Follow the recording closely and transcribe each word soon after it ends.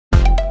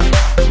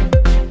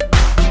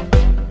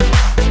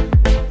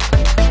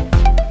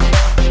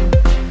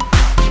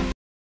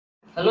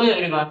Hello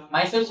everyone,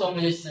 myself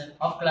Soumyajit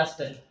of class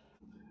 10.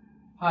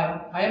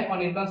 Hi, I am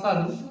Anirban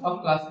Sadhu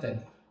of class 10.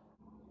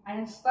 I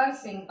am Sparsh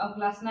Singh of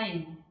class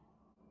 9.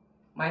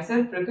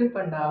 Myself Priyakrit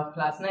Panda of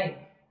class 9.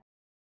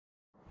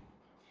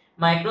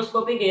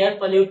 Microscopic air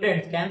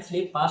pollutants can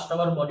slip past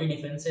our body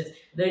defenses.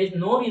 There is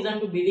no reason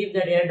to believe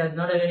that air does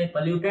not have any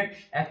pollutant.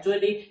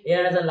 Actually,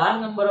 air has a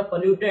large number of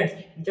pollutants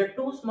which are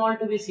too small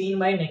to be seen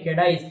by naked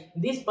eyes.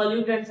 These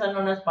pollutants are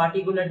known as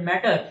particulate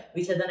matter,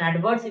 which has an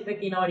adverse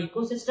effect in our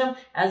ecosystem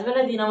as well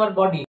as in our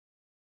body.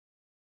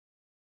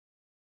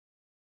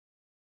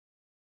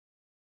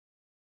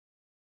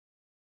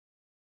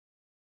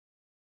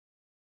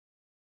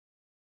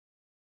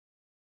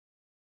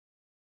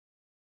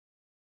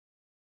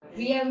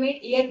 We have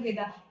made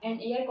Ayurveda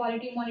and air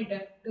quality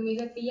monitor to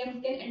measure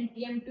PM10 and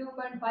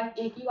PM2.5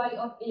 AQI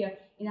of air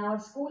in our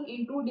school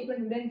in two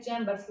different wooden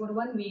chambers for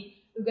 1 week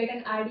to get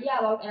an idea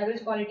about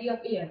average quality of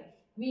air.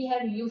 We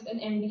have used an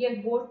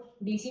MDF board,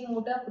 DC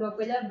motor,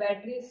 propeller,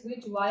 battery,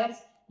 switch, wires,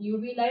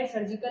 UV light,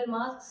 surgical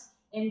masks,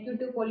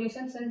 MQ2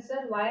 pollution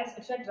sensor, wires,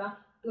 etc.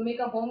 to make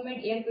a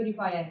homemade air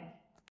purifier.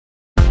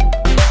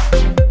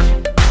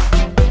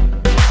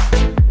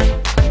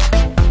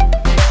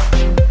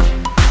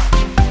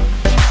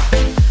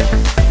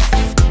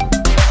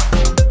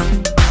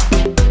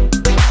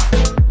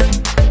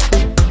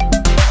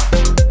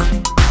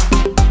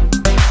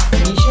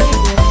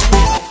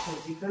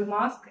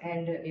 Mask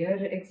and air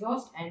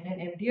exhaust and an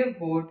MDF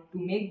board to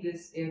make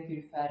this air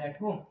purifier at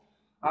home.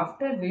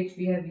 After which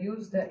we have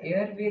used the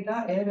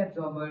Ayurveda air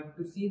absorber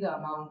to see the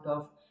amount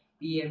of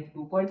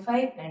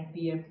PM2.5 and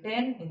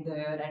PM10 in the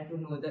air and to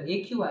know the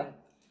AQI.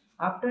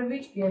 After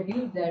which we have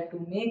used that to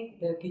make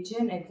the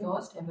kitchen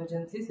exhaust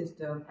emergency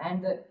system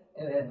and the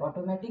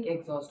automatic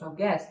exhaust of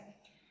gas.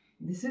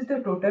 This is the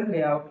total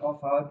layout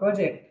of our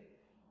project.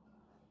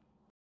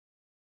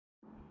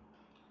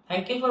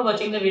 Thank you for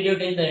watching the video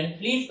till the end.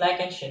 Please like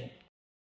and share.